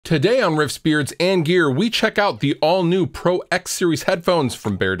Today on Riffs, Beards, and Gear, we check out the all-new Pro X Series headphones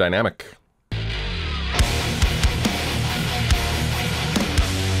from BeyerDynamic.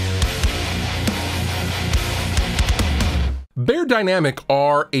 BeyerDynamic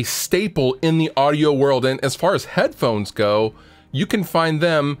are a staple in the audio world, and as far as headphones go, you can find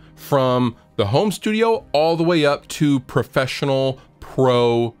them from the home studio all the way up to professional,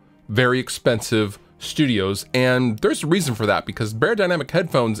 pro, very expensive studios. And there's a reason for that, because BeyerDynamic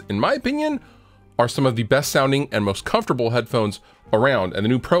headphones, in my opinion, are some of the best sounding and most comfortable headphones around, and the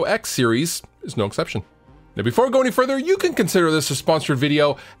new Pro X series is no exception. Now, before we go any further, you can consider this a sponsored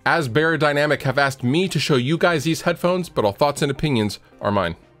video, as BeyerDynamic have asked me to show you guys these headphones, but all thoughts and opinions are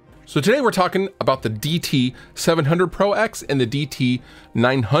mine. So today we're talking about the DT700 Pro X and the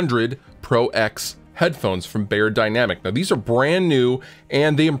DT900 Pro X headphones from BeyerDynamic. Now, these are brand new,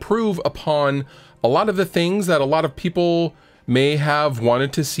 and they improve upon a lot of the things that a lot of people may have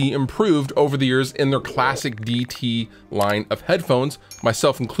wanted to see improved over the years in their classic DT line of headphones,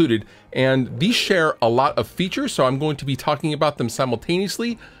 myself included. And these share a lot of features, so I'm going to be talking about them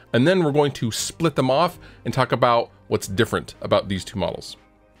simultaneously, and then we're going to split them off and talk about what's different about these two models.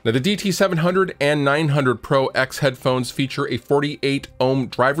 Now, the DT700 and 900 Pro X headphones feature a 48 ohm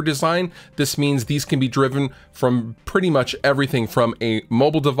driver design. This means these can be driven from pretty much everything from a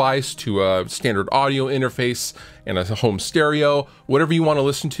mobile device to a standard audio interface and a home stereo. Whatever you want to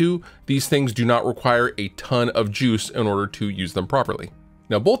listen to, these things do not require a ton of juice in order to use them properly.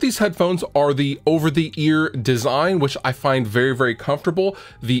 Now, both these headphones are the over-the-ear design, which I find very, very comfortable.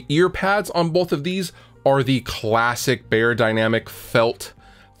 The ear pads on both of these are the classic BeyerDynamic felt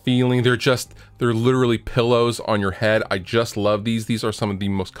feeling. They're literally pillows on your head. I just love these. These are some of the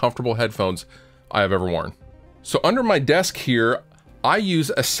most comfortable headphones I have ever worn. So under my desk here, I use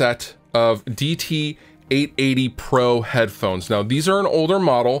a set of DT880 Pro headphones. Now, these are an older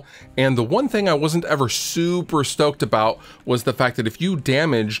model, and the one thing I wasn't ever super stoked about was the fact that if you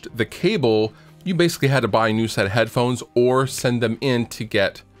damaged the cable, you basically had to buy a new set of headphones or send them in to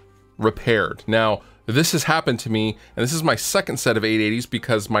get repaired. Now, this has happened to me, and this is my second set of 880s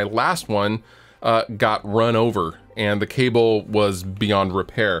because my last one got run over and the cable was beyond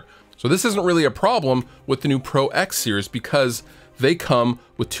repair. So this isn't really a problem with the new Pro X series because they come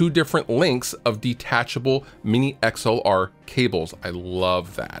with two different lengths of detachable mini XLR cables. I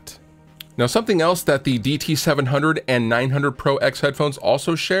love that. Now, something else that the DT700 and 900 Pro X headphones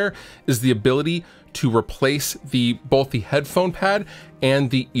also share is the ability to replace both the headphone pad and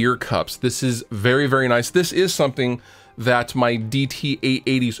the ear cups. This is very, very nice. This is something that my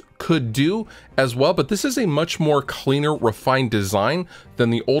DT880s could do as well, but this is a much more cleaner, refined design than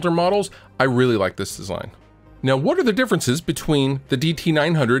the older models. I really like this design. Now, what are the differences between the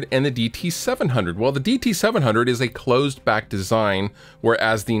DT900 and the DT700? Well, the DT700 is a closed back design,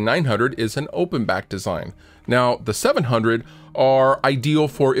 whereas the 900 is an open back design. Now, the 700 are ideal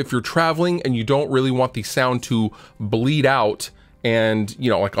for if you're traveling and you don't really want the sound to bleed out and, you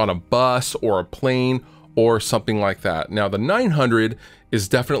know, like on a bus or a plane or something like that. Now, the 900 is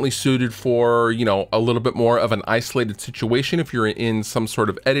definitely suited for, you know, a little bit more of an isolated situation if you're in some sort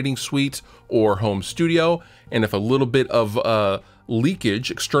of editing suite or home studio. And if a little bit of leakage,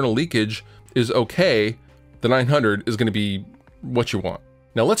 external leakage is okay, the 900 is going to be what you want.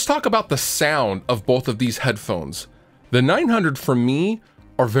 Now, let's talk about the sound of both of these headphones. The 900 for me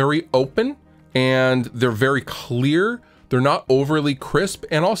are very open and they're very clear. They're not overly crisp,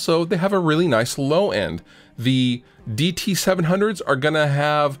 and also they have a really nice low end. The DT700s are gonna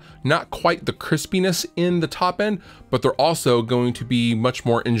have not quite the crispiness in the top end, but they're also going to be much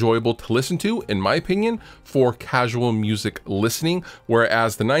more enjoyable to listen to, in my opinion, for casual music listening,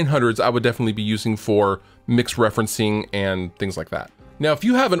 whereas the 900s I would definitely be using for mix referencing and things like that. Now, if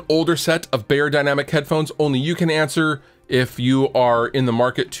you have an older set of BeyerDynamic headphones, only you can answer if you are in the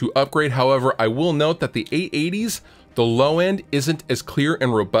market to upgrade. However, I will note that the 880s, the low end isn't as clear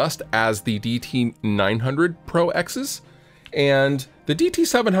and robust as the DT900 Pro X's, and the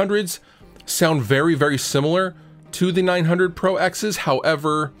DT700s sound very, very similar to the 900 Pro X's.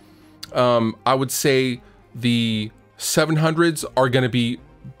 However, I would say the 700s are going to be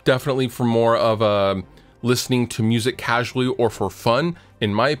definitely for more of a listening to music casually or for fun,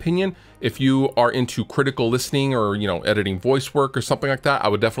 in my opinion. If you are into critical listening or, you know, editing voice work or something like that, I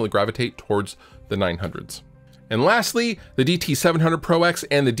would definitely gravitate towards the 900s. And lastly, the DT700 Pro X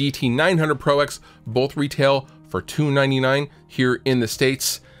and the DT900 Pro X both retail for $299 here in the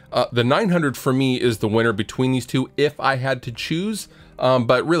States. The 900 for me is the winner between these two if I had to choose,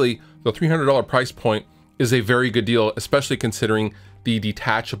 but really the $300 price point is a very good deal, especially considering the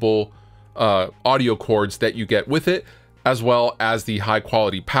detachable audio cords that you get with it. as well as the high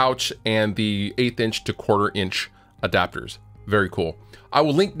quality pouch and the 1/8 inch to 1/4 inch adapters. Very cool. I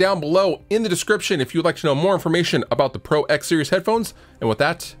will link down below in the description if you'd like to know more information about the Pro X Series headphones. And with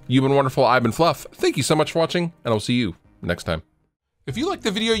that, you've been wonderful, I've been Fluff. Thank you so much for watching, and I'll see you next time. If you liked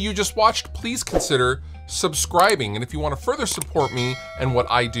the video you just watched, please consider subscribing. And if you want to further support me and what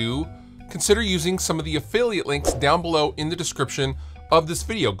I do, consider using some of the affiliate links down below in the description of this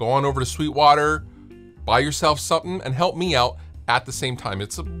video. Go on over to Sweetwater, buy yourself something, and help me out at the same time.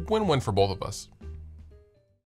 It's a win-win for both of us.